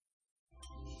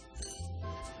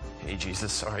Hey,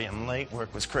 Jesus, sorry I'm late.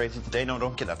 Work was crazy today. No,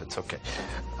 don't get up. It's okay.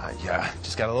 Yeah,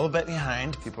 just got a little bit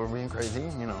behind. People were being crazy,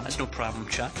 you know. That's no problem,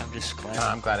 Chuck. I'm just glad.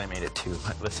 I'm glad I made it, too.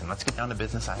 Listen, let's get down to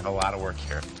business. I have a lot of work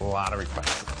here, a lot of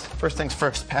requests. First things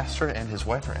first, pastor and his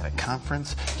wife are at a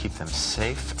conference. Keep them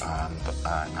safe. But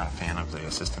I'm not a fan of the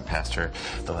assistant pastor.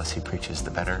 The less he preaches,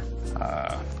 the better.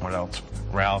 What else?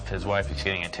 Ralph, his wife, is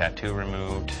getting a tattoo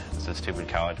removed. It's a stupid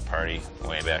college party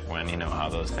way back when. You know how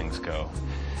those things go.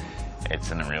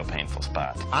 It's in a real painful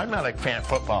spot. I'm not a fan of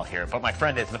football here, but my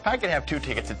friend is. And if I could have 2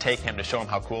 tickets to take him to show him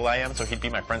how cool I am so he'd be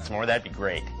my friend some more, that'd be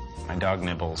great. My dog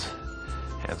Nibbles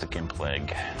has a gimp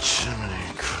leg.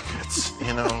 Jiminy crickets.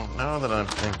 You know, now that I'm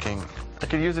thinking, I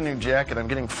could use a new jacket. I'm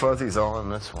getting fuzzies all in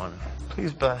this one.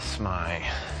 Please bless my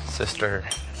sister,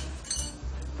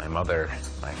 my mother,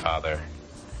 my father.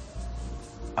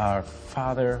 Our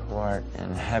Father who art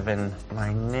in heaven,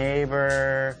 my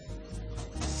neighbor,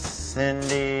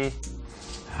 Cindy,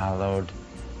 hallowed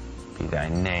be thy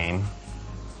name.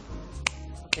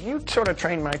 Can you sort of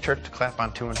train my church to clap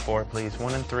on 2 and 4, please?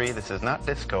 1 and 3, this is not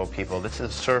disco, people. This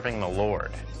is serving the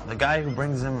Lord. The guy who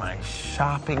brings in my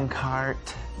shopping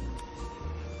cart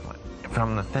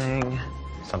from the thing,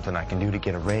 something I can do to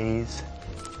get a raise.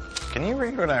 Can you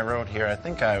read what I wrote here? I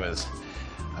think I was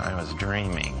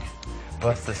dreaming.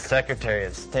 Bless the Secretary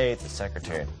of State, the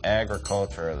Secretary of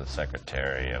Agriculture, the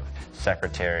Secretary of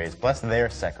Secretaries. Bless their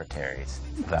secretaries.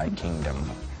 Thy kingdom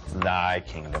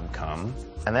come.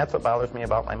 And that's what bothers me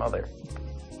about my mother.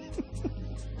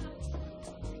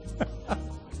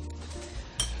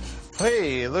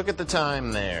 Hey, look at the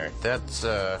time there. That's,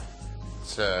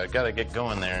 gotta get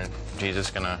going there. Jesus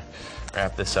gonna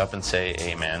wrap this up and say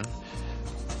amen.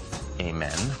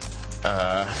 Amen.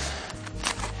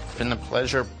 It's been a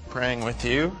pleasure praying with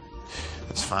you.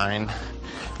 It's fine.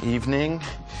 Evening.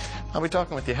 I'll be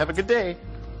talking with you. Have a good day.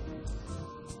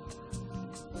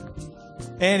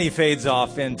 And he fades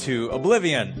off into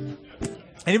oblivion.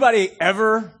 Anybody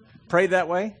ever prayed that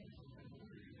way?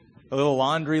 A little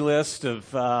laundry list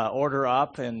of order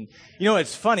up. And, you know,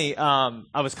 it's funny.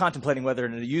 I was contemplating whether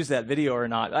to use that video or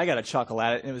not. I got a chuckle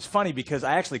at it. And it was funny because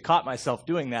I actually caught myself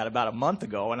doing that about a month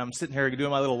ago. And I'm sitting here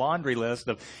doing my little laundry list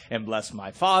of, and bless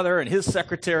my father and his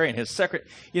secretary and his secretary.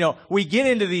 You know, we get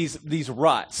into these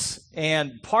ruts.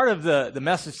 And part of the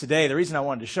message today, the reason I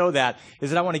wanted to show that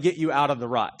is that I want to get you out of the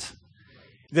rut.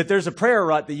 That there's a prayer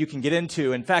rut that you can get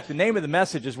into. In fact, the name of the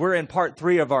message is we're in part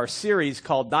 3 of our series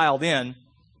called Dialed In.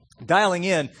 Dialing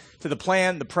in to the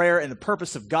plan, the prayer, and the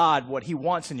purpose of God, what he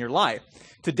wants in your life.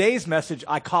 Today's message,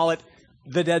 I call it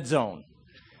the dead zone.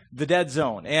 The dead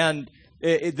zone. And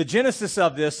the genesis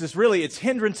of this is really, it's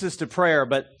hindrances to prayer,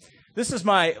 but this is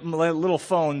my little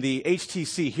phone, the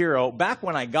HTC Hero. Back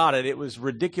when I got it, it was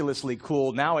ridiculously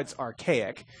cool. Now it's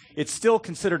archaic. It's still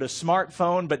considered a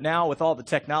smartphone, but now with all the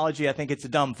technology, I think it's a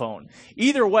dumb phone.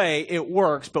 Either way, it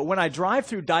works, but when I drive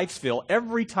through Dykesville,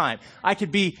 every time, I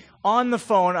could be on the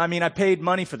phone. I mean, I paid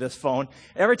money for this phone.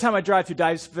 Every time I drive through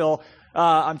Dykesville,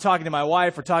 I'm talking to my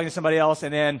wife or talking to somebody else,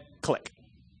 and then click.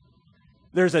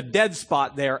 There's a dead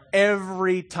spot there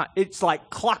every time. It's like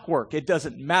clockwork. It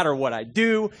doesn't matter what I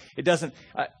do. It doesn't,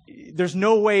 there's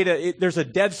no way to, there's a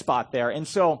dead spot there. And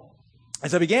so,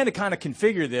 as I began to kind of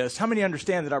configure this, how many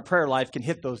understand that our prayer life can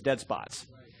hit those dead spots?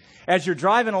 As you're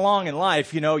driving along in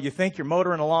life, you know, you think you're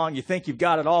motoring along, you think you've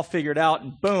got it all figured out,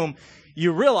 and boom,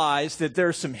 you realize that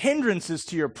there's some hindrances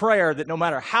to your prayer that no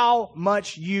matter how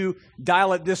much you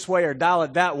dial it this way or dial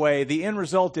it that way, the end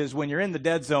result is when you're in the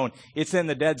dead zone, it's in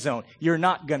the dead zone. You're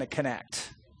not going to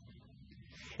connect.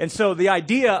 And so the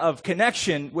idea of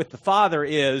connection with the Father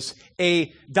is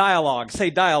a dialogue. Say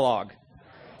dialogue.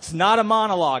 It's not a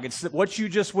monologue. It's that what you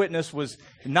just witnessed was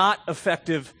not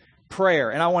effective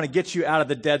prayer. And I want to get you out of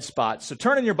the dead spot. So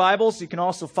turn in your Bibles. You can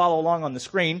also follow along on the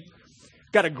screen.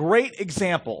 Got a great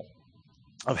example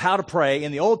of how to pray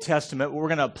in the Old Testament. We're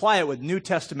going to apply it with New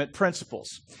Testament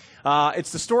principles.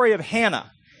 It's the story of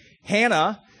Hannah.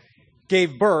 Hannah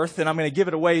gave birth, and I'm going to give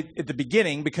it away at the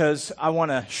beginning because I want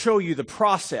to show you the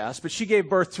process, but she gave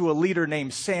birth to a leader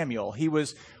named Samuel. He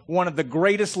was one of the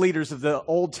greatest leaders of the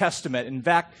Old Testament. In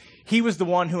fact, he was the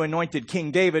one who anointed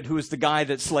King David, who was the guy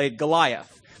that slayed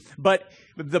Goliath. But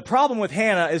the problem with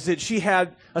Hannah is that she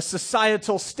had a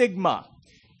societal stigma.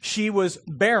 She was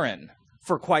barren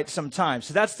for quite some time.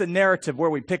 So that's the narrative where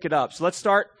we pick it up. So let's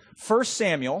start 1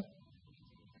 Samuel,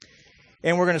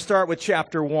 and we're going to start with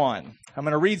chapter 1. I'm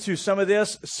going to read through some of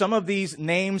this. Some of these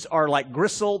names are like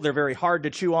gristle. They're very hard to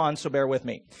chew on, so bear with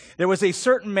me. There was a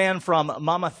certain man from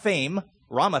Ramathaim,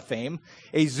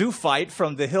 a Zophite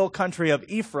from the hill country of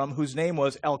Ephraim, whose name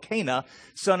was Elkanah,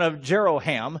 son of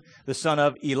Jeroham, the son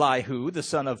of Elihu, the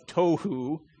son of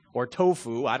Tohu, or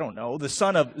tofu, I don't know, the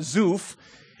son of Zuph,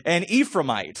 an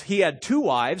Ephraimite. He had 2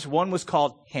 wives. One was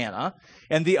called Hannah,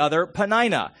 and the other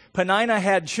Peninnah. Peninnah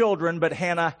had children, but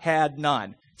Hannah had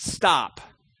none. Stop.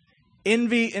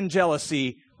 Envy and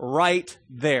jealousy right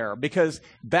there. Because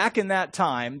back in that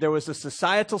time, there was a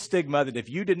societal stigma that if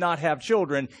you did not have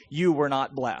children, you were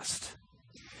not blessed.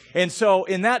 And so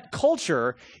in that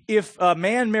culture, if a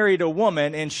man married a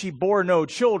woman and she bore no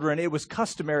children, it was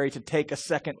customary to take a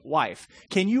second wife.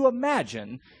 Can you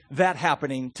imagine that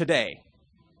happening today?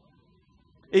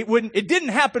 It didn't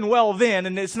happen well then,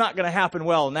 and it's not going to happen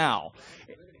well now.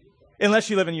 Unless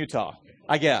you live in Utah,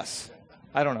 I guess.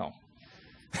 I don't know.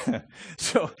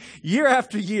 So year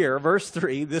after year, verse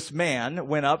 3, this man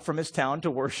went up from his town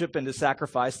to worship and to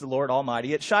sacrifice the Lord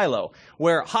Almighty at Shiloh,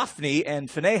 where Hophni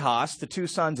and Phinehas, the 2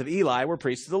 sons of Eli, were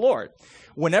priests of the Lord.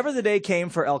 Whenever the day came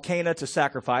for Elkanah to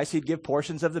sacrifice, he'd give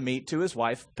portions of the meat to his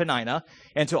wife Peninnah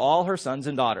and to all her sons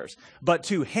and daughters. But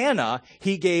to Hannah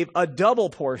he gave a double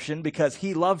portion because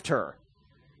he loved her.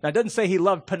 Now it doesn't say he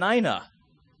loved Peninnah.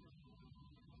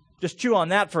 Just chew on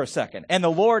that for a second. And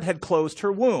the Lord had closed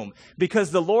her womb.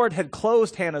 Because the Lord had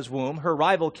closed Hannah's womb, her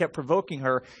rival kept provoking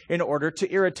her in order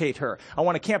to irritate her. I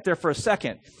want to camp there for a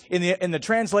second. In the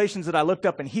translations that I looked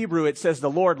up in Hebrew, it says the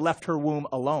Lord left her womb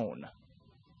alone.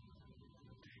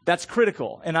 That's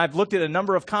critical. And I've looked at a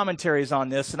number of commentaries on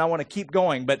this, and I want to keep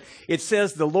going. But it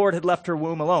says the Lord had left her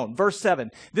womb alone. Verse 7.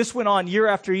 This went on year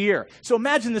after year. So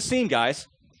imagine the scene, guys.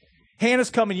 Hannah's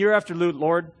coming year after year.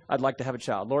 Lord, I'd like to have a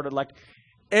child. Lord, I'd like to...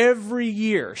 Every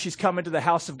year she's coming to the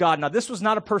house of God. Now, this was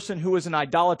not a person who was an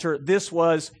idolater. This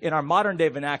was, in our modern day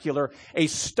vernacular, a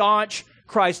staunch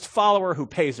Christ follower who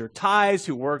pays her tithes,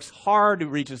 who works hard, who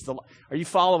reaches the... Are you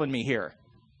following me here?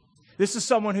 This is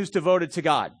someone who's devoted to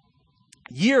God.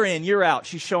 Year in, year out,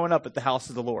 she's showing up at the house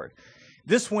of the Lord.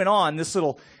 This went on, this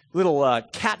little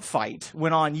cat fight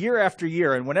went on year after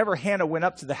year. And whenever Hannah went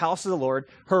up to the house of the Lord,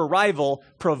 her rival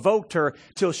provoked her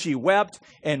till she wept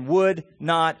and would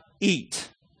not eat.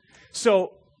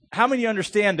 So, how many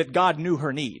understand that God knew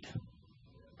her need?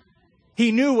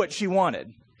 He knew what she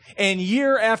wanted. And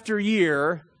year after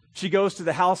year, she goes to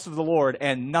the house of the Lord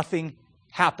and nothing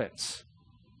happens.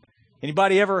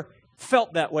 Anybody ever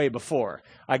felt that way before?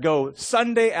 I go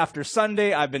Sunday after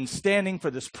Sunday. I've been standing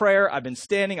for this prayer. I've been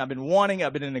wanting,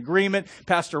 I've been in agreement.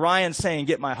 Pastor Ryan's saying,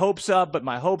 get my hopes up, but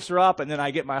my hopes are up, and then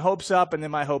I get my hopes up, and then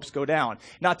my hopes go down.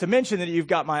 Not to mention that you've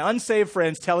got my unsaved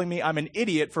friends telling me I'm an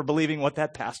idiot for believing what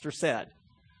that pastor said.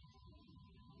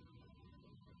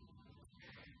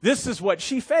 This is what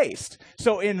she faced.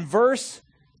 So in verse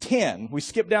 10, we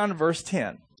skip down to verse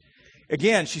 10.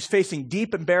 Again, she's facing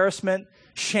deep embarrassment,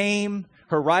 shame,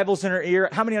 her rival's in her ear.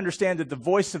 How many understand that the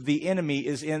voice of the enemy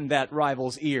is in that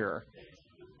rival's ear?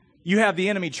 You have the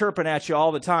enemy chirping at you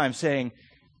all the time saying,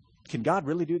 can God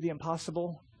really do the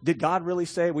impossible? Did God really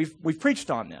say? We've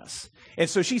preached on this. And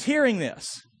so she's hearing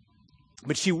this,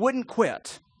 but she wouldn't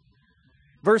quit.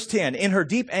 Verse 10, in her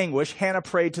deep anguish, Hannah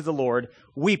prayed to the Lord,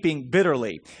 weeping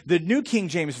bitterly. The New King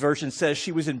James Version says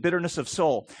she was in bitterness of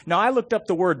soul. Now, I looked up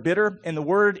the word bitter and the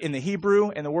word in the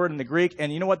Hebrew and the word in the Greek,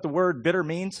 and you know what the word bitter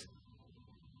means?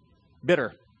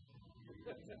 Bitter.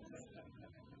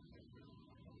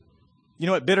 You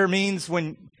know what bitter means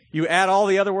when you add all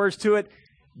the other words to it?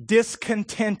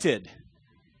 Discontented.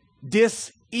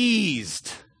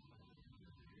 Diseased.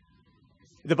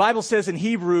 The Bible says in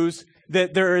Hebrews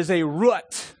that there is a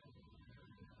root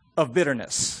of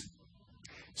bitterness.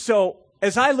 So,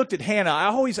 as I looked at Hannah,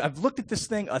 I've looked at this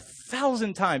thing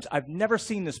 1,000 times. I've never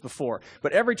seen this before.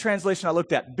 But every translation I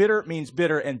looked at, bitter means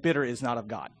bitter, and bitter is not of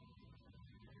God.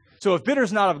 So if bitter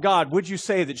is not of God, would you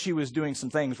say that she was doing some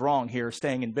things wrong here,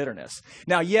 staying in bitterness?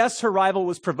 Now, yes, her rival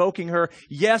was provoking her.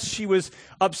 Yes, she was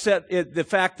upset at the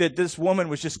fact that this woman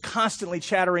was just constantly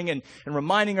chattering and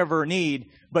reminding her of her need.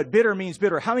 But bitter means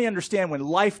bitter. How many understand when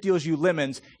life deals you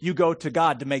lemons, you go to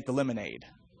God to make the lemonade?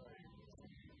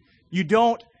 You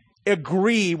don't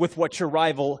agree with what your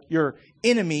rival, your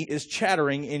enemy, is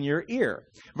chattering in your ear.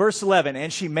 Verse 11,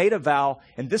 and she made a vow,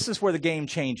 and this is where the game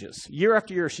changes. Year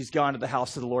after year, she's gone to the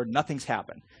house of the Lord. Nothing's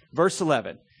happened. Verse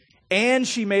 11, and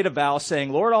she made a vow,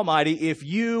 saying, Lord Almighty, if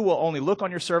you will only look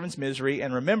on your servant's misery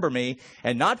and remember me,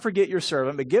 and not forget your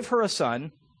servant, but give her a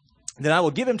son, then I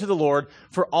will give him to the Lord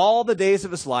for all the days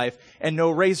of his life, and no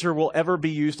razor will ever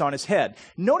be used on his head.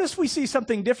 Notice we see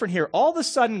something different here. All of a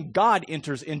sudden, God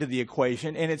enters into the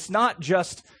equation, and it's not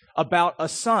just about a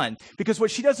son. Because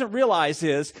what she doesn't realize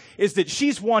is that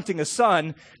she's wanting a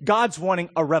son, God's wanting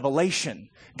a revelation.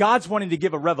 God's wanting to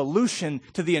give a revolution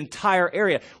to the entire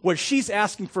area. Where she's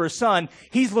asking for a son,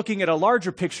 he's looking at a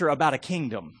larger picture about a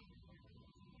kingdom.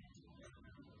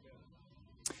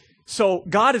 So So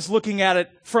God is looking at it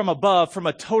from above, from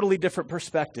a totally different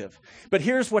perspective. But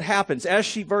here's what happens. As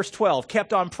she, verse 12,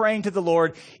 kept on praying to the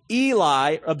Lord,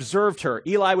 Eli observed her.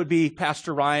 Eli would be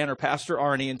Pastor Ryan or Pastor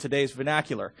Arnie in today's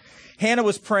vernacular. Hannah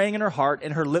was praying in her heart,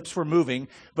 and her lips were moving,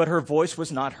 but her voice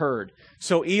was not heard.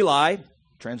 So Eli,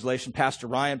 translation Pastor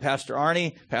Ryan, Pastor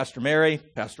Arnie, Pastor Mary,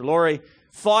 Pastor Lori,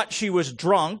 thought she was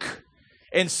drunk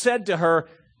and said to her,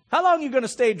 "How long are you going to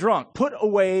stay drunk? Put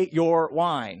away your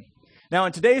wine." Now,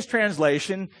 in today's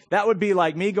translation, that would be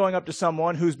like me going up to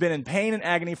someone who's been in pain and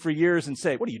agony for years and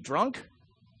say, "What, are you drunk?"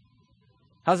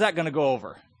 How's that going to go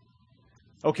over?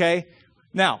 Okay?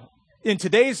 Now, in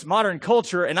today's modern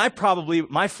culture, and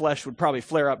my flesh would probably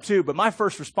flare up too, but my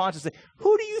first response is,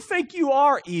 "Who do you think you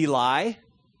are, Eli?"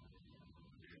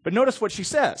 But notice what she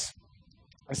says.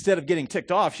 Instead of getting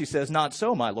ticked off, she says, "Not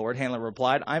so, my lord." Hannah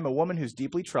replied, "I'm a woman who's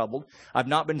deeply troubled. I've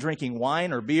not been drinking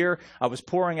wine or beer. I was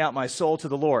pouring out my soul to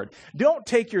the Lord. Don't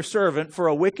take your servant for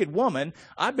a wicked woman.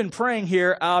 I've been praying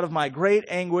here out of my great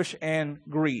anguish and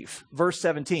grief." Verse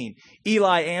 17,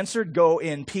 Eli answered, "Go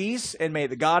in peace, and may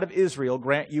the God of Israel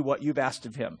grant you what you've asked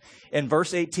of him." In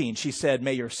verse 18, she said,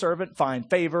 "May your servant find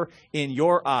favor in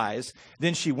your eyes."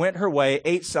 Then she went her way,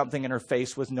 ate something, and her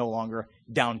face was no longer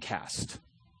downcast.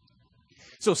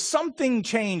 So something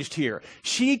changed here.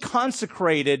 She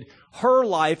consecrated her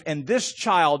life and this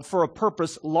child for a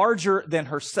purpose larger than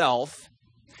herself.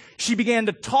 She began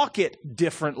to talk it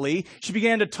differently. She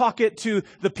began to talk it to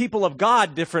the people of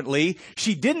God differently.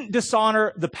 She didn't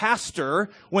dishonor the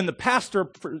pastor when the pastor,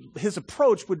 his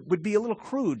approach would be a little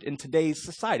crude in today's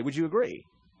society. Would you agree?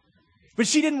 But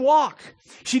she didn't walk.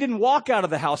 She didn't walk out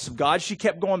of the house of God. She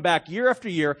kept going back year after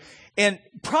year. And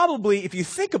probably, if you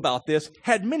think about this,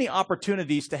 had many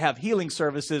opportunities to have healing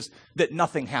services that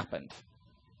nothing happened.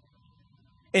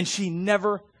 And she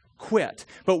never quit.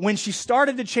 But when she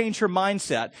started to change her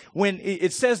mindset, when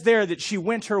it says there that she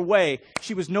went her way,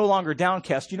 she was no longer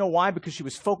downcast. You know why? Because she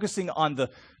was focusing on the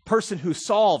person who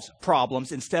solves problems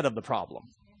instead of the problem.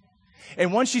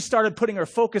 And once she started putting her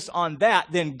focus on that,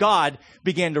 then God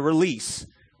began to release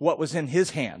what was in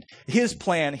his hand, his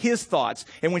plan, his thoughts.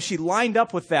 And when she lined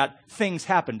up with that, things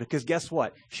happened, because guess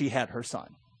what? She had her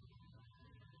son.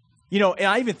 You know, and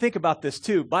I even think about this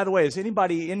too. By the way, is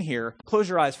anybody in here, close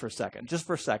your eyes for a second, just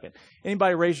for a second.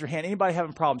 Anybody raise your hand? Anybody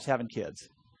having problems having kids?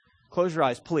 Close your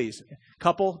eyes, please.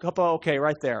 Couple, okay,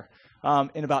 right there.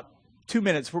 In about 2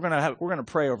 minutes, we're gonna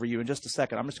pray over you in just a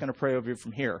second. I'm just gonna pray over you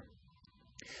from here.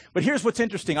 But here's what's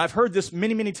interesting. I've heard this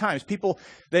many, many times. People,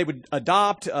 they would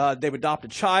adopt a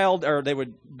child, or they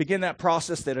would begin that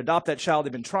process. They'd adopt that child.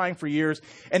 They've been trying for years.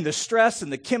 And the stress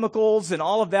and the chemicals and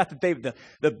all of that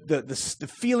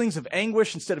the feelings of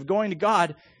anguish, instead of going to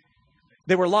God,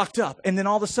 they were locked up. And then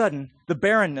all of a sudden, the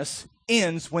barrenness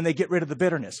ends when they get rid of the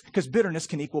bitterness, because bitterness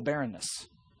can equal barrenness.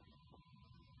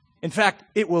 In fact,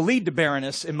 it will lead to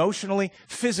barrenness emotionally,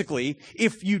 physically,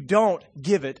 if you don't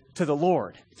give it to the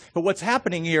Lord. But what's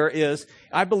happening here is,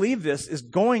 I believe this is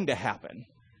going to happen.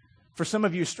 For some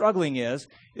of you struggling is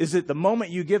that the moment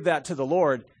you give that to the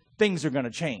Lord, things are going to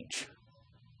change.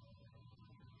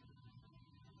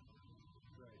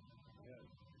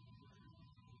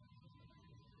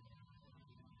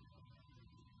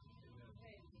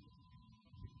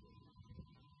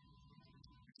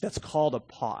 That's called a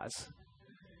pause.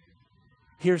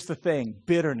 Here's the thing,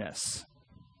 bitterness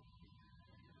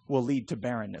will lead to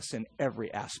barrenness in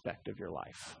every aspect of your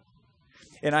life.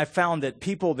 And I found that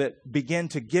people that begin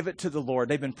to give it to the Lord,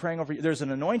 they've been praying over you, there's an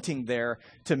anointing there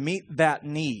to meet that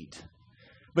need.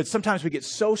 But sometimes we get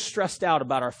so stressed out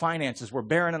about our finances. We're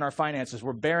barren in our finances.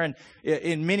 We're barren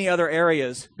in many other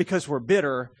areas because we're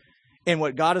bitter. And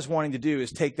what God is wanting to do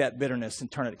is take that bitterness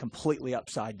and turn it completely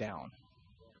upside down.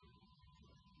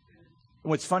 And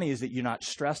what's funny is that you're not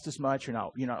stressed as much. You're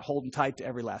not holding tight to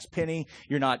every last penny.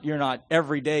 You're not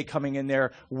every day coming in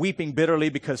there weeping bitterly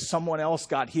because someone else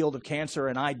got healed of cancer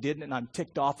and I didn't, and I'm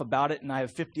ticked off about it, and I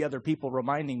have 50 other people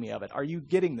reminding me of it. Are you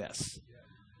getting this?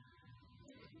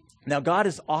 Now, God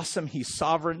is awesome. He's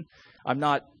sovereign. I'm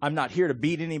not here to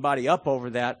beat anybody up over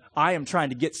that. I am trying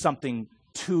to get something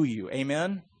to you.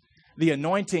 Amen? The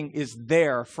anointing is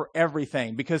there for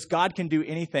everything, because God can do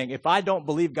anything. If I don't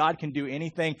believe God can do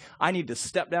anything, I need to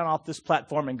step down off this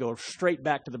platform and go straight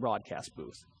back to the broadcast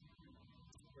booth.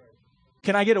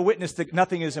 Can I get a witness that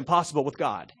nothing is impossible with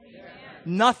God? Yeah.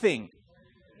 Nothing.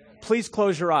 Please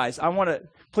close your eyes.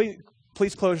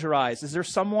 Please close your eyes. Is there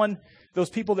someone, those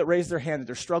people that raise their hand, that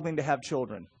they're struggling to have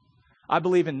children? I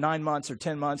believe in 9 months or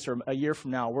 10 months or a year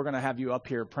from now, we're going to have you up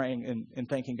here praying and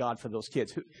thanking God for those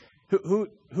kids.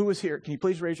 Who is here? Can you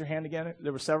please raise your hand again?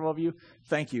 There were several of you.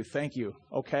 Thank you.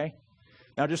 Okay.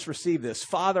 Now just receive this.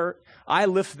 Father, I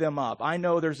lift them up. I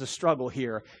know there's a struggle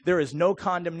here. There is no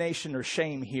condemnation or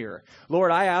shame here.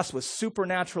 Lord, I ask with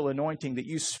supernatural anointing that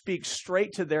you speak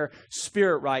straight to their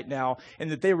spirit right now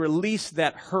and that they release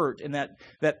that hurt and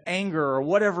that anger or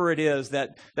whatever it is,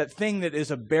 that thing that is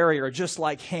a barrier, just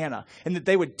like Hannah, and that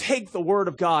they would take the word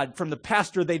of God from the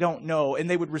pastor they don't know and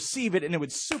they would receive it and it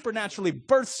would supernaturally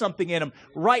birth something in them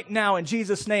right now in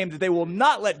Jesus' name, that they will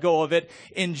not let go of it.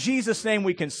 In Jesus' name,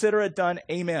 we consider it done.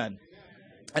 Amen.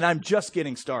 And I'm just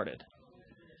getting started.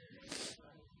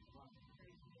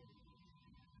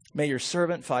 May your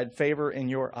servant find favor in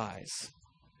your eyes.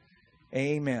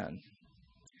 Amen.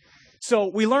 So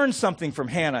we learned something from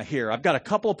Hannah here. I've got a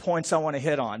couple of points I want to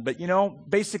hit on. But,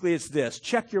 basically it's this.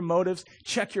 Check your motives.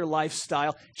 Check your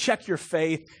lifestyle. Check your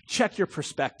faith. Check your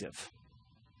perspective.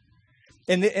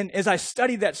 And as I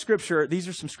studied that scripture, these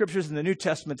are some scriptures in the New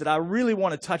Testament that I really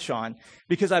want to touch on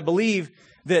because I believe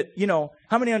that,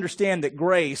 how many understand that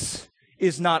grace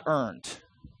is not earned?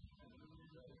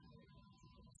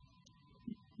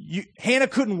 Hannah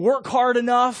couldn't work hard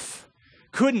enough,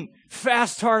 couldn't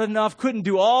fast hard enough, couldn't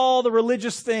do all the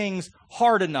religious things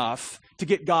hard enough to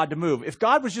get God to move. If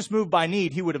God was just moved by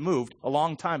need, he would have moved a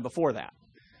long time before that.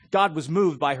 God was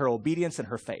moved by her obedience and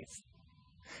her faith.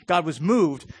 God was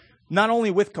moved not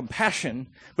only with compassion,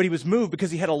 but he was moved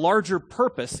because he had a larger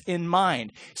purpose in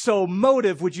mind. So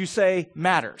motive, would you say,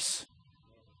 matters?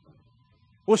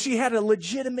 Well, she had a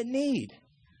legitimate need.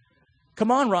 Come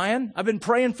on, Ryan. I've been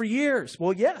praying for years.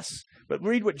 Well, yes. But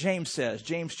read what James says.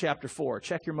 James chapter 4.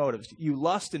 Check your motives. You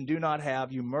lust and do not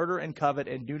have. You murder and covet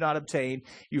and do not obtain.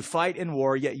 You fight in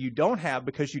war, yet you don't have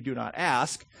because you do not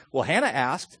ask. Well, Hannah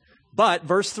asked. But,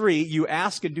 verse 3, you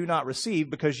ask and do not receive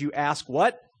because you ask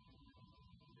what?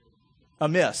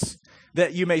 Amiss,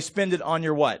 that you may spend it on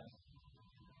your what?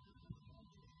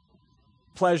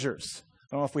 Pleasures.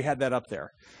 I don't know if we had that up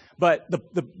there. But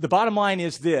the bottom line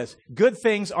is this. Good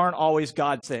things aren't always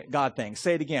God things.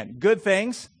 Say it again. Good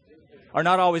things are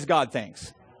not always God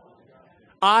things.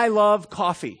 I love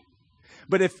coffee.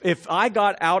 But if I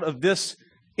got out of this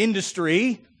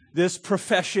industry, this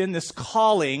profession, this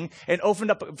calling, and opened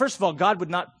up, first of all, God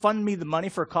would not fund me the money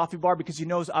for a coffee bar because he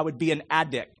knows I would be an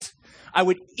addict. I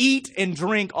would eat and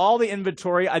drink all the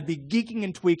inventory. I'd be geeking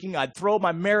and tweaking. I'd throw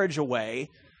my marriage away.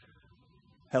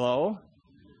 Hello?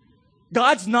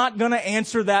 God's not going to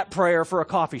answer that prayer for a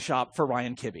coffee shop for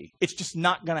Ryan Kibbe. It's just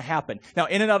not going to happen. Now,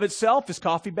 in and of itself, is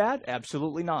coffee bad?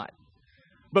 Absolutely not.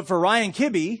 But for Ryan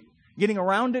Kibbe, getting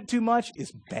around it too much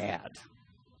is bad.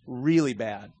 Really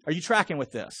bad. Are you tracking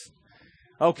with this?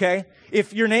 Okay.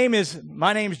 If your name is,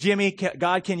 my name's Jimmy,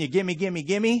 God, can you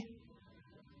gimme?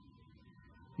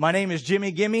 My name is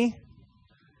Jimmy Gimme.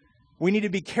 We need to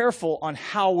be careful on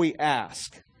how we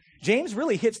ask. James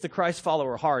really hits the Christ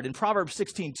follower hard. In Proverbs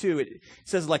 16:2, it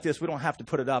says like this. We don't have to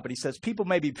put it up, but he says, people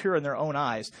may be pure in their own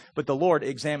eyes, but the Lord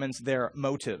examines their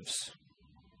motives.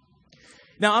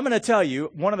 Now, I'm going to tell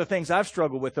you, one of the things I've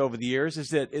struggled with over the years is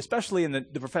that, especially in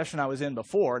the profession I was in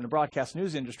before, in the broadcast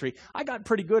news industry, I got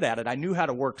pretty good at it. I knew how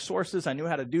to work sources. I knew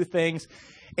how to do things.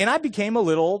 And I became a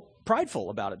little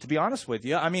prideful about it, to be honest with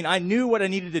you. I mean, I knew what I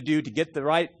needed to do to get the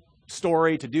right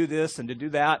story, to do this and to do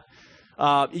that.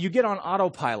 You get on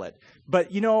autopilot.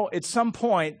 But, at some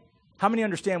point, how many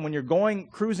understand when you're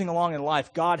cruising along in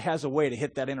life, God has a way to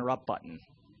hit that interrupt button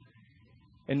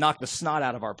and knock the snot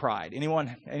out of our pride?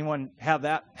 Anyone have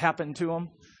that happen to them?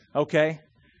 Okay.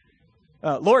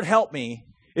 Lord, help me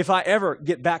if I ever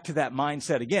get back to that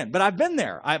mindset again. But I've been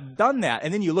there. I've done that.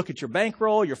 And then you look at your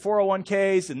bankroll, your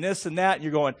 401ks, and this and that, and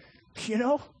you're going,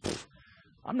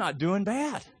 I'm not doing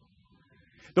bad.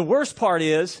 The worst part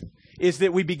is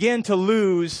that we begin to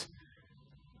lose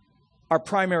our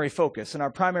primary focus. And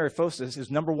our primary focus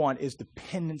is, number one, is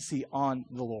dependency on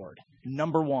the Lord.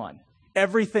 Number one.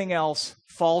 Everything else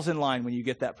falls in line when you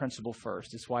get that principle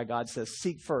first. It's why God says,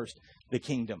 seek first the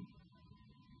kingdom.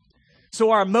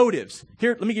 So our motives.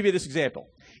 Here, let me give you this example.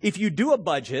 If you do a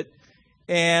budget,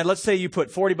 and let's say you put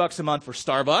 $40 a month for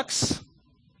Starbucks,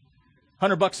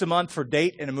 $100 a month for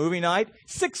date and a movie night,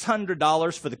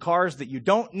 $600 for the cars that you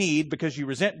don't need because you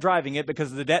resent driving it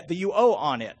because of the debt that you owe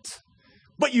on it.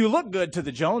 But you look good to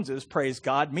the Joneses, praise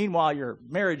God. Meanwhile, your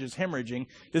marriage is hemorrhaging.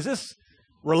 Does this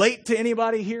relate to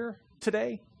anybody here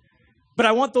today? But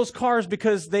I want those cars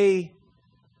because they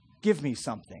give me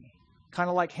something. Kind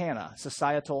of like Hannah,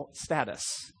 societal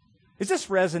status. Is this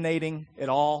resonating at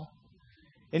all?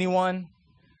 Anyone?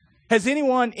 Has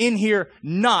anyone in here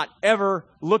not ever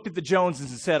looked at the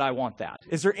Joneses and said, I want that?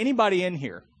 Is there anybody in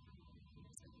here?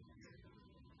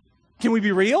 Can we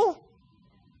be real?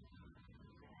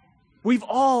 We've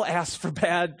all asked for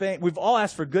bad things. We've all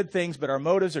asked for good things, but our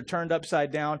motives are turned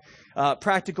upside down.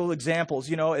 Practical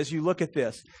examples, as you look at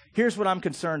this. Here's what I'm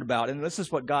concerned about, and this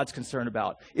is what God's concerned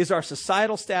about. Is our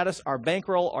societal status, our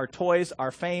bankroll, our toys,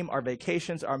 our fame, our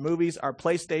vacations, our movies, our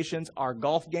PlayStations, our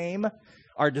golf game,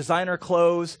 our designer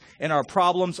clothes, and our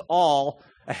problems all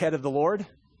ahead of the Lord?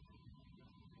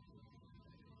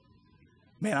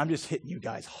 Man, I'm just hitting you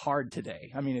guys hard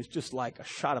today. I mean, it's just like a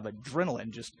shot of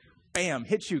adrenaline just bam,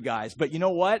 hits you guys. But you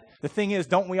know what? The thing is,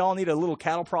 don't we all need a little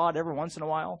cattle prod every once in a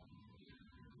while?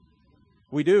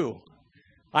 We do.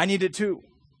 I need it too.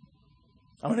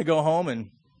 I'm going to go home and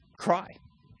cry.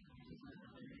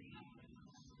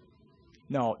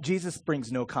 No, Jesus brings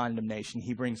no condemnation.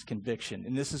 He brings conviction.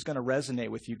 And this is going to resonate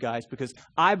with you guys because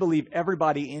I believe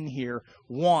everybody in here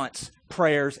wants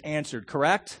prayers answered,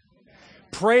 correct?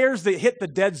 Prayers that hit the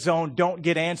dead zone don't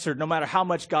get answered no matter how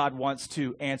much God wants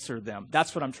to answer them.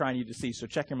 That's what I'm trying you to see, so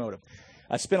check your motive.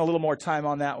 I spent a little more time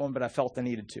on that one, but I felt I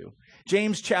needed to.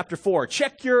 James chapter 4,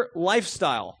 check your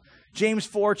lifestyle. James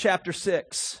 4, chapter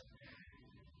 6.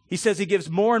 He says he gives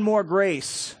more and more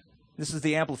grace. This is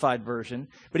the Amplified version.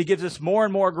 But he gives us more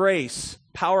and more grace,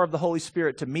 power of the Holy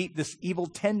Spirit to meet this evil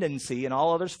tendency and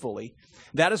all others fully.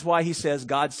 That is why he says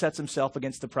God sets himself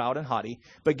against the proud and haughty,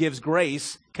 but gives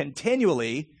grace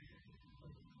continually,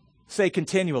 say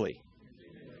continually,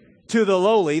 to the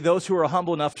lowly, those who are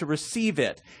humble enough to receive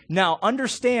it. Now,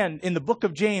 understand in the book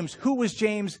of James, who was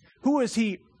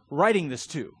he writing this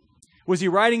to? Was he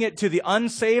writing it to the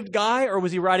unsaved guy, or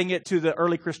was he writing it to the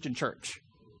early Christian church?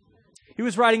 He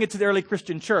was writing it to the early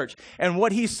Christian church. And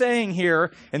what he's saying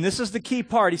here, and this is the key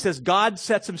part, he says, God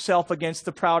sets himself against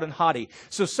the proud and haughty.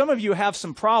 So some of you have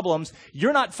some problems.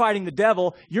 You're not fighting the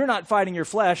devil. You're not fighting your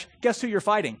flesh. Guess who you're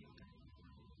fighting?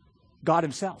 God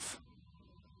himself.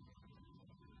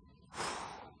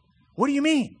 What do you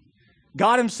mean?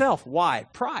 God himself. Why?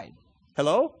 Pride.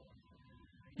 Hello?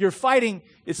 You're fighting,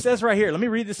 it says right here, let me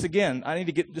read this again. I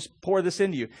need to just pour this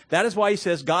into you. That is why he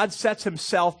says God sets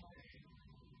himself.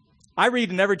 I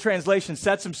read in every translation,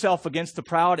 sets himself against the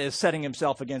proud as setting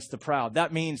himself against the proud.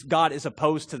 That means God is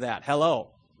opposed to that. Hello.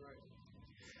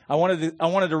 I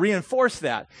wanted to reinforce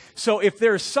that. So if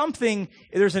there's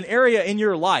an area in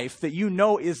your life that you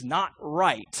know is not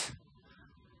right,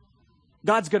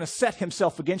 God's going to set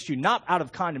himself against you, not out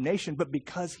of condemnation, but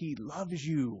because he loves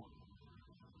you.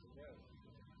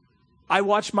 I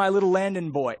watch my little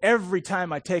Landon boy. Every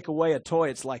time I take away a toy,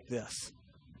 it's like this.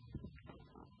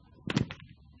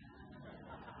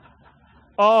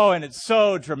 Oh, and it's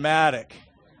so dramatic.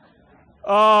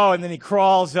 Oh, and then he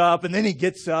crawls up, and then he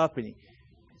gets up, and he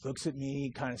looks at me,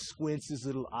 kind of squints his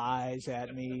little eyes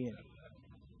at me. And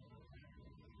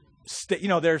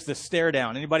there's the stare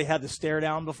down. Anybody had the stare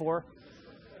down before?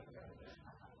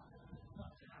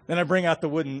 Then I bring out the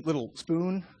wooden little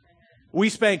spoon. We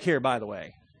spank here, by the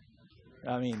way.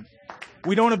 I mean,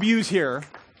 we don't abuse here,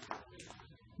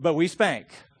 but we spank.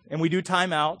 And we do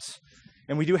timeouts.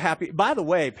 And we do happy. By the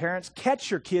way, parents,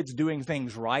 catch your kids doing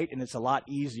things right, and it's a lot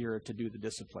easier to do the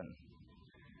discipline.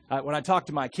 When I talk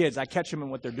to my kids, I catch them in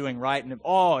what they're doing right, and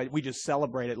we just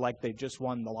celebrate it like they just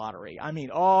won the lottery. I mean,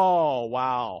 oh,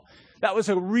 wow. That was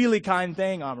a really kind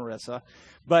thing, Marissa.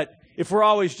 But if we're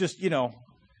always just, the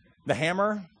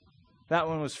hammer, that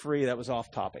one was free. That was off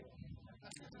topic.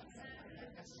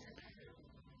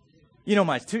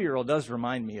 My 2-year-old does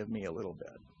remind me of me a little bit.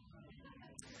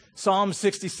 Psalm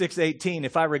 66:18,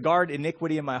 if I regard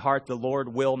iniquity in my heart, the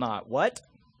Lord will not what?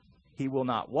 He will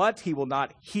not what? He will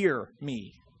not hear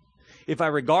me. If I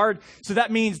regard, so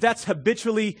that means that's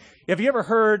habitually, have you ever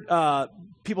heard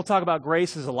people talk about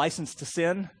grace as a license to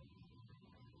sin?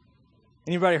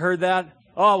 Anybody heard that?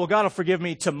 Oh, well, God will forgive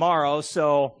me tomorrow,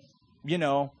 so,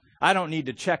 I don't need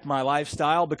to check my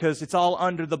lifestyle because it's all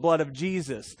under the blood of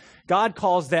Jesus. God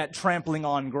calls that trampling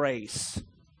on grace.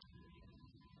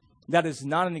 That is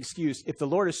not an excuse. If the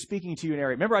Lord is speaking to you in an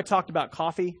area, remember I talked about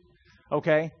coffee?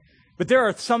 Okay? But there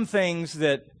are some things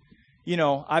that,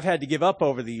 I've had to give up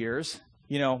over the years.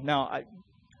 Now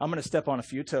I'm going to step on a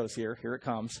few toes here. Here it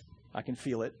comes. I can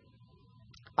feel it.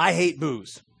 I hate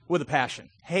booze with a passion.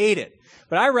 Hate it.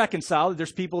 But I reconcile that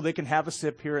there's people that can have a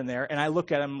sip here and there, and I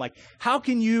look at them like, how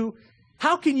can you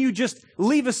just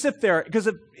leave a sip there? Because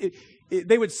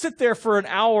they would sit there for an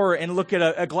hour and look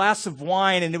at a glass of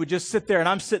wine, and it would just sit there, and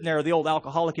I'm sitting there, the old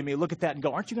alcoholic in me, look at that and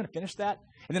go, aren't you going to finish that?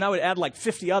 And then I would add like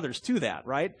 50 others to that,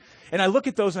 right? And I look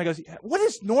at those and I go, what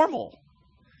is normal?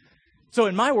 So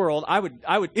in my world,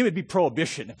 it would be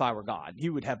prohibition if I were God.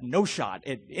 You would have no shot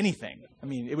at anything. I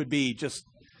mean, it would be just,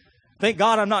 thank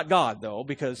God I'm not God, though,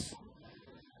 because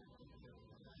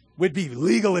would be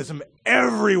legalism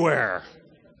everywhere.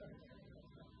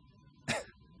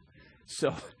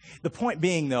 So the point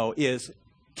being, though, is,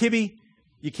 Kibbe,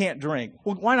 you can't drink.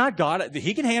 Well, why not, God?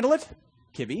 He can handle it.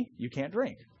 Kibbe, you can't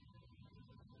drink.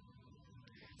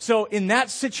 So in that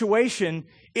situation,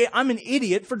 I'm an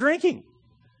idiot for drinking.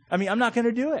 I mean, I'm not going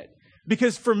to do it.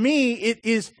 Because for me,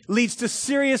 it leads to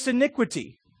serious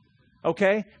iniquity.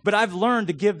 Okay? But I've learned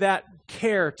to give that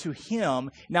care to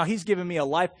him. Now, he's given me a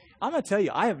life. I'm going to tell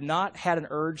you, I have not had an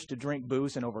urge to drink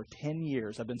booze in over 10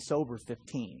 years. I've been sober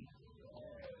 15.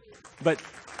 But,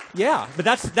 yeah, but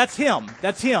that's him.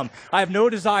 That's him. I have no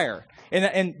desire.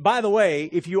 And by the way,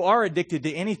 if you are addicted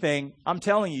to anything, I'm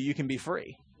telling you, you can be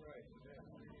free.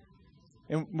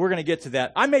 And we're going to get to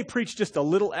that. I may preach just a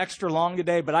little extra long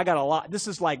today, but I got a lot. This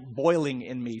is like boiling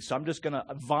in me, so I'm just going to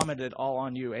vomit it all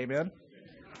on you. Amen?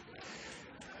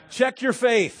 Check your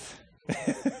faith.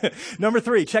 Number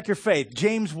 3, check your faith.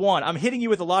 James 1. I'm hitting you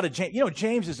with a lot of James. You know,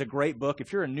 James is a great book.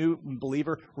 If you're a new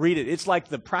believer, read it. It's like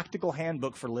the practical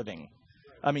handbook for living.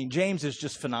 I mean, James is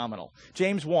just phenomenal.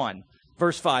 James 1,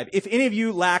 verse 5. If any of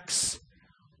you lacks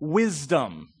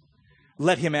wisdom,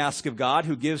 let him ask of God,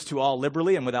 who gives to all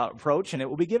liberally and without reproach, and it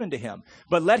will be given to him.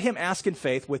 But let him ask in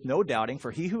faith with no doubting,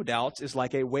 for he who doubts is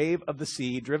like a wave of the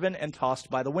sea, driven and tossed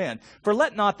by the wind. For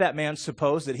let not that man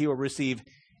suppose that he will receive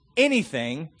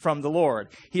anything from the Lord.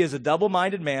 He is a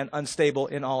double-minded man, unstable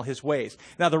in all his ways.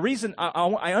 Now, the reason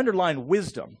I underline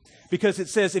wisdom, because it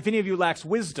says, if any of you lacks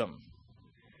wisdom.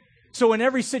 So in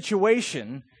every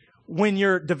situation, when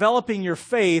you're developing your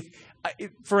faith,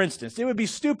 for instance, it would be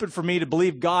stupid for me to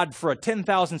believe God for a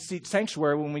 10,000-seat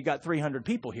sanctuary when we got 300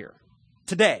 people here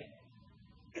today.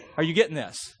 Are you getting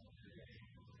this?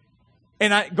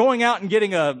 And going out and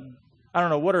getting I don't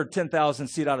know, what are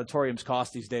 10,000-seat auditoriums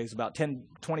cost these days? About 10,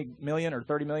 20 million or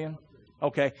 30 million?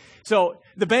 Okay. So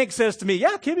the bank says to me,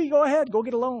 yeah, Kibbe, go ahead, go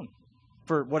get a loan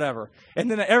for whatever. And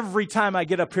then every time I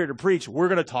get up here to preach, we're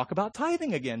going to talk about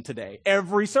tithing again today.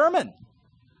 Every sermon.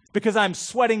 Because I'm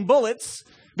sweating bullets,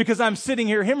 because I'm sitting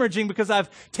here hemorrhaging, because I've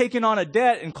taken on a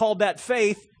debt and called that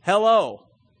faith. Hello.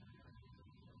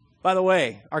 By the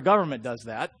way, our government does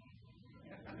that.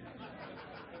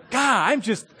 God, I'm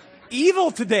just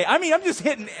evil today. I mean, I'm just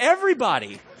hitting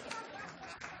everybody.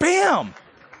 Bam!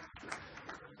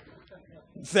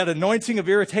 It's that anointing of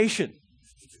irritation.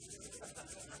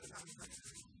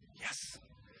 Yes.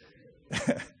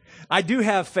 I do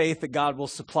have faith that God will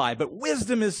supply, but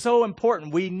wisdom is so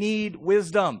important. We need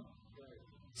wisdom.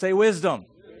 Say wisdom.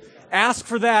 Ask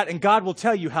for that, and God will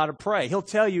tell you how to pray. He'll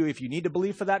tell you if you need to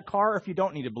believe for that car or if you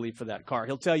don't need to believe for that car.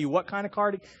 He'll tell you what kind of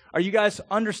car. Are you guys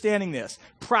understanding this?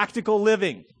 Practical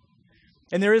living.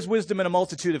 And there is wisdom in a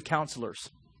multitude of counselors.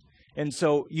 And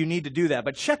so you need to do that.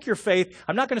 But check your faith.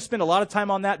 I'm not going to spend a lot of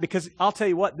time on that because I'll tell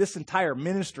you what, this entire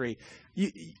ministry,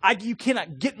 you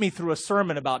cannot get me through a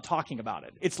sermon about talking about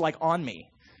it. It's like on me.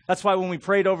 That's why when we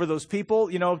prayed over those people,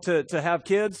 to have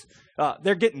kids,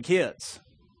 they're getting kids.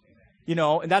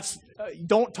 And that's,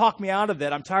 don't talk me out of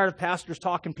that. I'm tired of pastors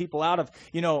talking people out of,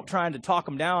 trying to talk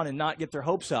them down and not get their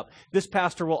hopes up. This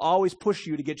pastor will always push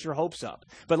you to get your hopes up.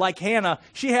 But like Hannah,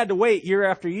 she had to wait year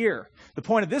after year. The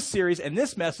point of this series and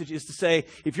this message is to say,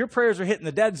 if your prayers are hitting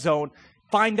the dead zone,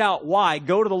 find out why.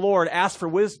 Go to the Lord, ask for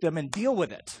wisdom, and deal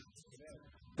with it.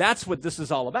 That's what this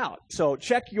is all about. So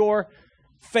check your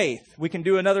faith. We can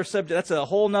do another subject. That's a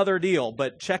whole nother deal,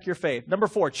 but check your faith. Number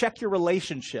 4, check your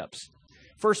relationships.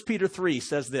 1 Peter 3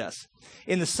 says this,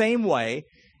 in the same way,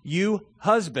 you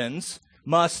husbands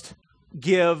must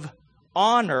give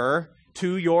honor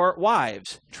to your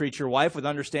wives. Treat your wife with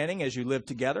understanding as you live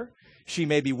together. She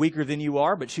may be weaker than you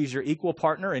are, but she's your equal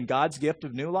partner in God's gift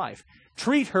of new life.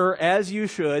 Treat her as you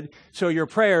should, so your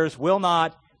prayers will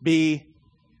not be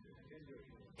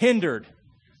hindered.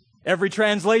 Every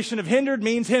translation of hindered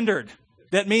means hindered.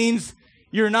 That means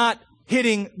you're not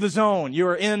hitting the zone. You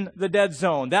are in the dead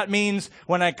zone. That means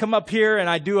when I come up here and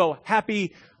I do a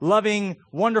happy, loving,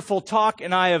 wonderful talk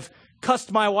and I have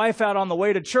cussed my wife out on the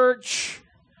way to church.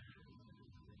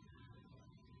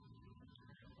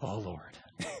 Oh, Lord.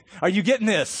 Are you getting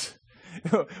this?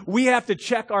 We have to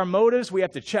check our motives. We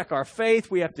have to check our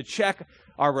faith. We have to check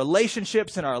our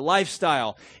relationships and our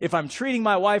lifestyle. If I'm treating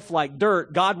my wife like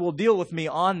dirt, God will deal with me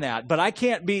on that. But I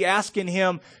can't be asking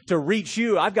him to reach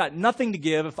you. I've got nothing to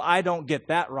give if I don't get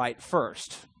that right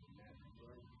first.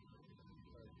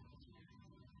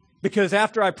 Because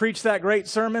after I preach that great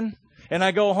sermon and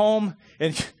I go home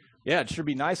and, yeah, it'd sure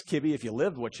be nice, Kibbe, if you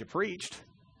lived what you preached.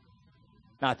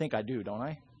 Now, I think I do, don't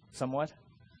I? Somewhat.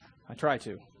 I try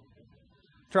to.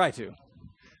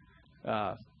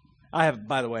 I have,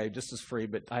 by the way, just as free,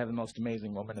 but I have the most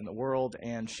amazing woman in the world,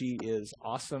 and she is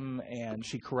awesome, and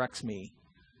she corrects me.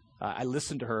 I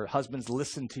listen to her. Husbands,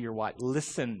 listen to your wife.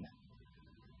 Listen.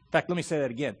 In fact, let me say that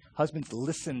again. Husbands,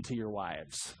 listen to your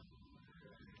wives.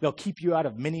 They'll keep you out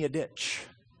of many a ditch.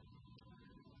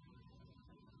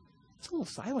 It's a little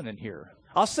silent in here.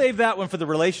 I'll save that one for the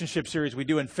relationship series we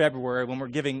do in February when we're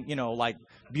giving, like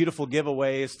beautiful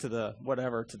giveaways to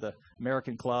the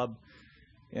American Club.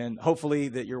 And hopefully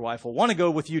that your wife will want to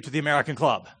go with you to the American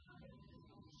Club.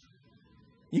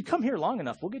 You come here long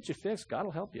enough, we'll get you fixed. God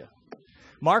will help you.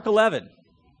 Mark 11,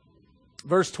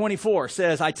 verse 24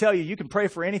 says, I tell you, you can pray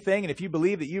for anything, and if you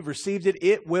believe that you've received it,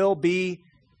 it will be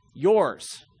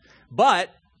yours. But,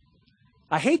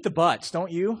 I hate the buts,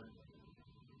 don't you?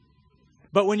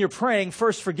 But when you're praying,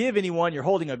 first forgive anyone you're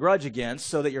holding a grudge against,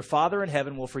 so that your Father in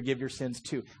heaven will forgive your sins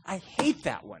too. I hate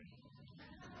that one.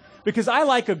 Because I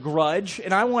like a grudge,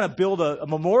 and I want to build a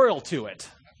memorial to it.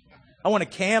 I want to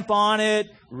camp on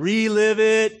it, relive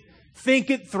it, think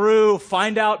it through,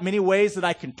 find out many ways that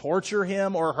I can torture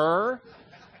him or her.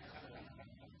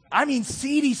 I mean,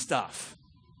 seedy stuff.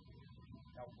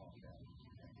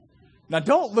 Now,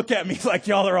 don't look at me like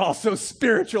y'all are all so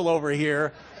spiritual over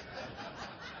here.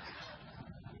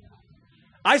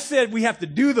 I said we have to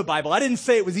do the Bible. I didn't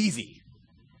say it was easy.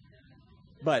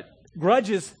 But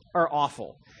grudges are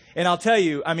awful. And I'll tell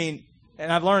you, and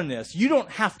I've learned this, you don't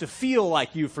have to feel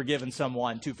like you've forgiven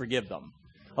someone to forgive them.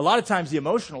 A lot of times the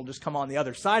emotional just come on the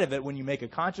other side of it when you make a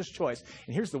conscious choice.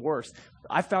 And here's the worst.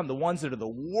 I found the ones that are the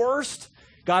worst,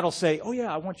 God will say, oh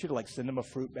yeah, I want you to send them a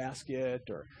fruit basket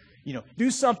or, do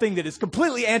something that is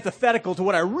completely antithetical to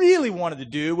what I really wanted to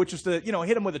do, which is to,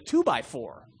 hit them with a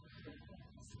 2x4.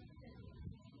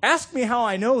 Ask me how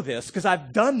I know this, because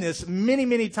I've done this many,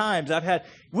 many times.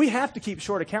 We have to keep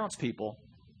short accounts, people.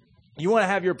 You want to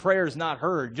have your prayers not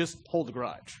heard, just hold a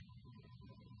grudge.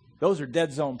 Those are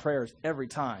dead zone prayers every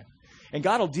time. And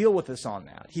God will deal with us on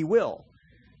that. He will.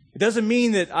 It doesn't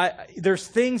mean that there's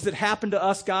things that happen to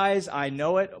us guys. I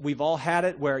know it. We've all had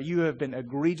it where you have been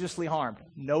egregiously harmed.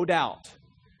 No doubt.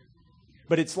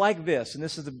 But it's like this, and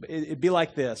it'd be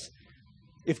like this.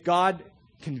 If God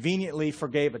conveniently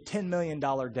forgave a $10 million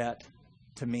debt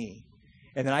to me,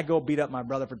 and then I go beat up my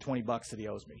brother for $20 that he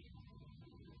owes me.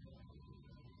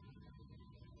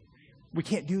 We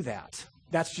can't do that.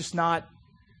 That's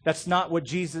not what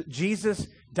Jesus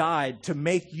died to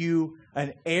make you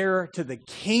an heir to the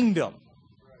kingdom.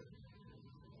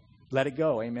 Let it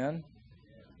go, amen?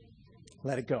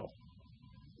 Let it go.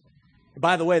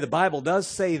 By the way, the Bible does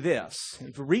say this.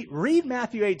 If you read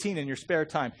Matthew 18 in your spare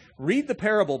time. Read the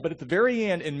parable, but at the very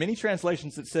end, in many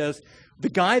translations, it says, the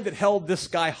guy that held this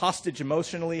guy hostage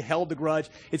emotionally, held the grudge,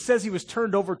 it says he was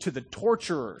turned over to the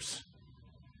torturers.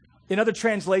 In other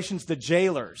translations, the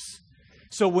jailers.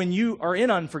 So when you are in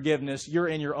unforgiveness, you're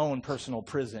in your own personal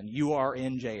prison. You are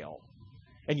in jail.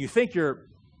 And you think you're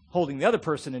holding the other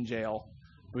person in jail,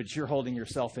 but you're holding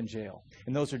yourself in jail.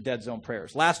 And those are dead zone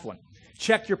prayers. Last one.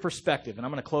 Check your perspective. And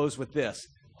I'm going to close with this.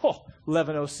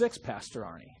 11:06, Pastor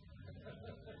Arnie.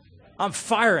 I'm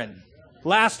firing.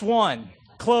 Last one.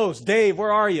 Close. Dave,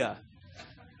 where are you?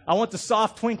 I want the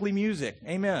soft, twinkly music.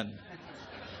 Amen.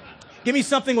 Give me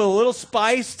something with a little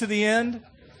spice to the end.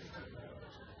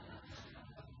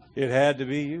 It had to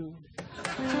be you.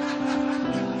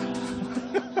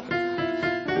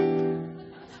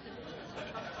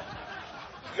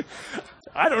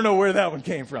 I don't know where that one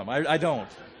came from. I don't.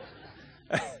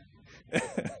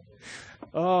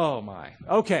 Oh, my.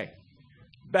 Okay.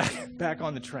 Back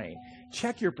on the train.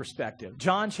 Check your perspective.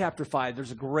 John chapter 5,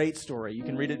 there's a great story. You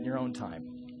can read it in your own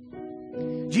time.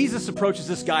 Jesus approaches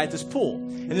this guy at this pool,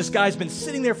 and this guy's been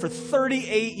sitting there for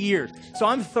 38 years. So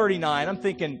I'm 39. I'm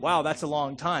thinking, wow, that's a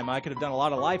long time. I could have done a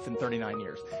lot of life in 39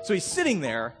 years. So he's sitting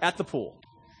there at the pool.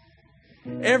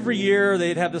 Every year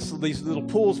they'd have these little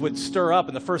pools would stir up,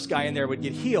 and the first guy in there would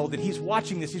get healed, and he's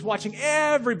watching this. He's watching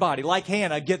everybody, like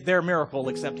Hannah, get their miracle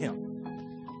except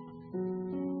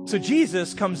him. So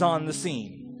Jesus comes on the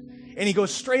scene, and he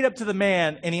goes straight up to the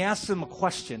man, and he asks him a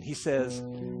question. He says,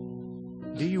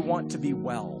 do you want to be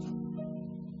well?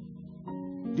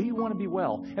 Do you want to be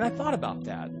well? And I thought about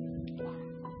that.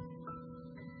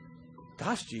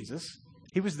 Gosh, Jesus,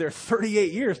 he was there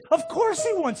 38 years. Of course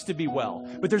he wants to be well.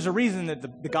 But there's a reason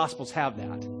that the Gospels have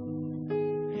that.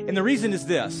 And the reason is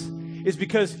this, is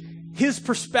because his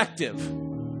perspective,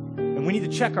 and we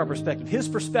need to check our perspective, his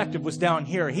perspective was down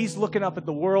here. He's looking up at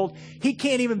the world. He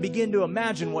can't even begin to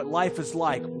imagine what life is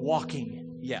like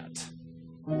walking yet.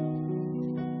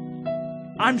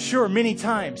 I'm sure many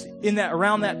times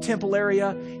around that temple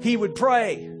area, he would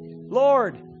pray,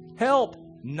 Lord, help.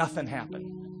 Nothing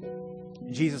happened.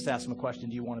 And Jesus asked him a question,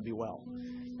 do you want to be well?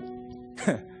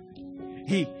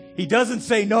 He doesn't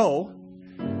say no,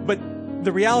 but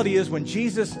the reality is when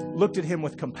Jesus looked at him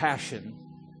with compassion,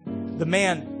 the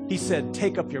man He said,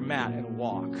 take up your mat and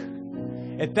walk.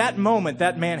 At that moment,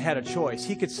 that man had a choice.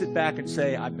 He could sit back and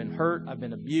say, I've been hurt, I've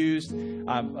been abused,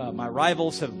 my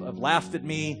rivals have laughed at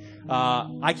me,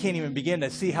 I can't even begin to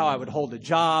see how I would hold a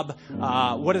job.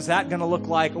 What is that going to look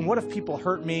like? And what if people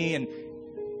hurt me? And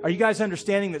are you guys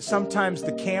understanding that sometimes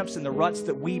the camps and the ruts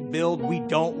that we build, we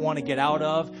don't want to get out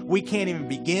of? We can't even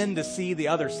begin to see the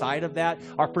other side of that.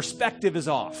 Our perspective is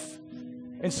off.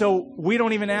 And so we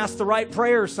don't even ask the right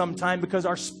prayers sometimes because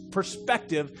our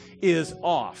perspective is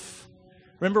off.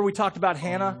 Remember we talked about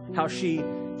Hannah, how she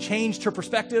changed her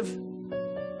perspective?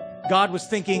 God was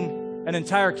thinking an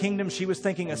entire kingdom. She was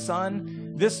thinking a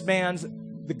son.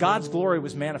 God's glory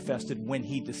was manifested when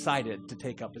he decided to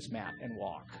take up his mat and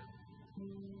walk.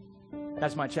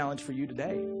 That's my challenge for you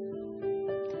today.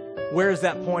 Where is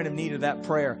that point of need of that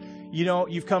prayer? You know,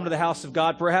 you've come to the house of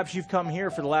God. Perhaps you've come here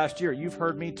for the last year. You've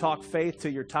heard me talk faith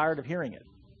till you're tired of hearing it.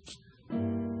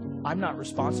 I'm not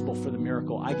responsible for the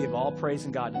miracle. I give all praise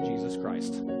and God to Jesus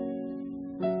Christ.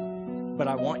 But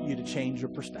I want you to change your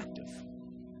perspective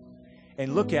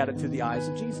and look at it through the eyes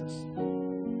of Jesus.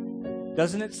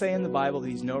 Doesn't it say in the Bible that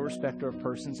he's no respecter of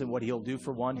persons, and what he'll do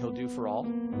for one, he'll do for all?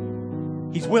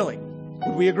 He's willing.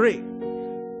 Would we agree?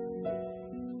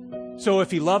 So if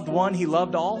he loved one, he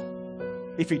loved all?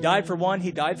 If he died for one,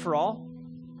 he died for all?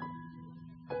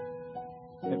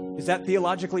 Is that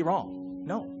theologically wrong?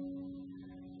 No.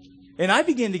 And I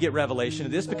begin to get revelation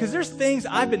of this because there's things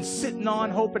I've been sitting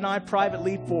on, Hope and I,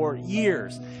 privately for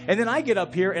years. And then I get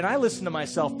up here and I listen to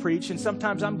myself preach, and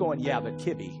sometimes I'm going, yeah, but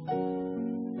Kibbe,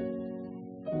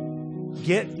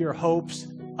 get your hopes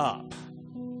up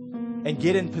and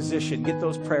get in position. Get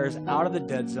those prayers out of the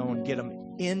dead zone. Get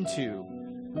them into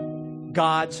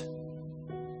God's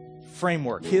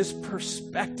framework, his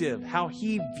perspective, how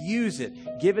he views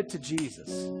it. Give it to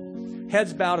Jesus.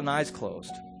 Heads bowed and eyes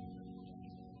closed.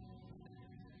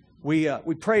 We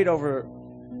prayed over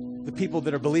the people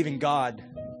that are believing God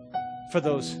for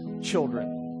those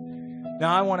children.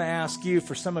 Now I want to ask you,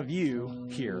 for some of you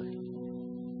here,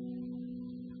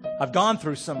 I've gone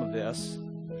through some of this.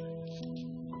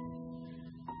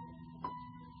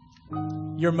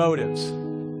 Your motives.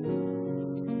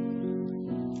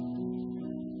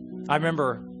 I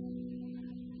remember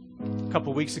a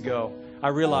couple weeks ago, I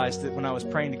realized that when I was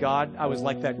praying to God, I was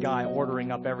like that guy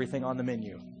ordering up everything on the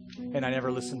menu. And I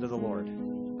never listened to the Lord.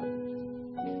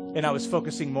 And I was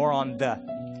focusing more on the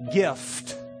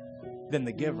gift than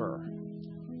the giver.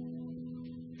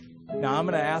 Now I'm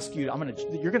going to ask you,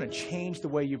 you're going to change the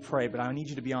way you pray, but I need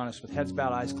you to be honest with heads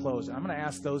bowed, eyes closed. And I'm going to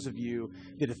ask those of you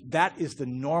that if that is the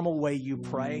normal way you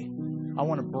pray, I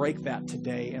want to break that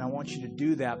today. And I want you to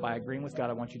do that by agreeing with God.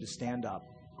 I want you to stand up.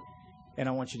 And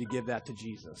I want you to give that to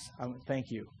Jesus.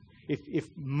 Thank you. If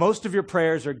most of your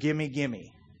prayers are gimme,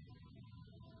 gimme.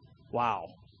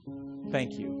 Wow.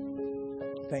 Thank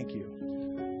you. Thank you.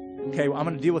 Okay, well, I'm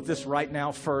going to deal with this right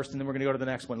now first, and then we're going to go to the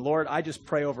next one. Lord, I just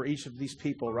pray over each of these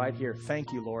people right here.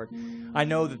 Thank you, Lord. I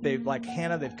know that they've, like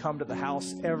Hannah, they've come to the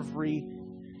house every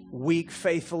week,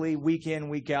 faithfully, week in,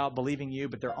 week out, believing you,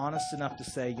 but they're honest enough to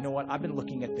say, you know what, I've been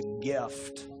looking at the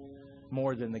gift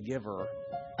more than the giver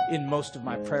in most of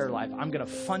my prayer life. I'm going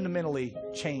to fundamentally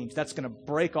change. That's going to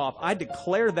break off. I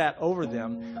declare that over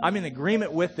them. I'm in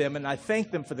agreement with them, and I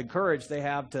thank them for the courage they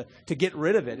have to get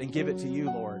rid of it and give it to you,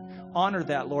 Lord. Honor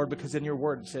that, Lord, because in your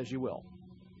word it says you will.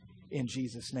 In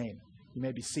Jesus' name. You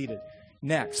may be seated.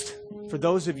 Next, for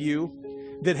those of you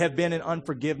that have been in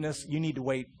unforgiveness, you need to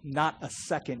wait not a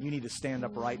second. You need to stand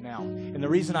up right now. And the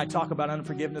reason I talk about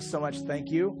unforgiveness so much, thank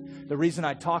you. The reason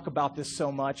I talk about this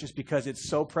so much is because it's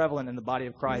so prevalent in the body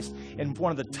of Christ, and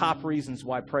one of the top reasons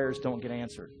why prayers don't get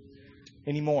answered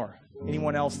anymore.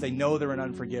 Anyone else, they know they're in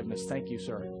unforgiveness. Thank you,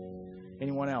 sir.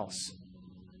 Anyone else?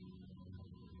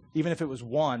 Even if it was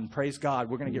one, praise God,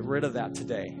 we're going to get rid of that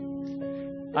today.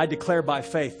 I declare by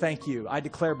faith, thank you, I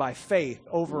declare by faith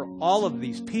over all of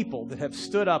these people that have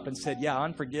stood up and said, yeah,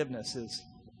 unforgiveness is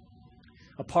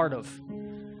a part of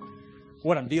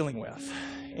what I'm dealing with.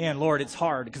 And Lord, it's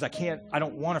hard because I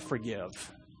don't want to forgive.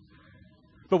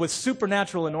 But with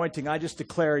supernatural anointing, I just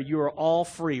declare you are all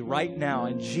free right now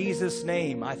in Jesus'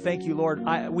 name. I thank you, Lord.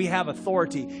 We have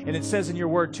authority, and it says in your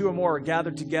word, 2 or more are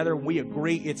gathered together, and we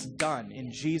agree it's done. In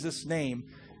Jesus' name,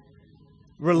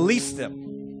 release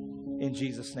them. In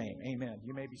Jesus' name, amen.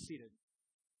 You may be seated.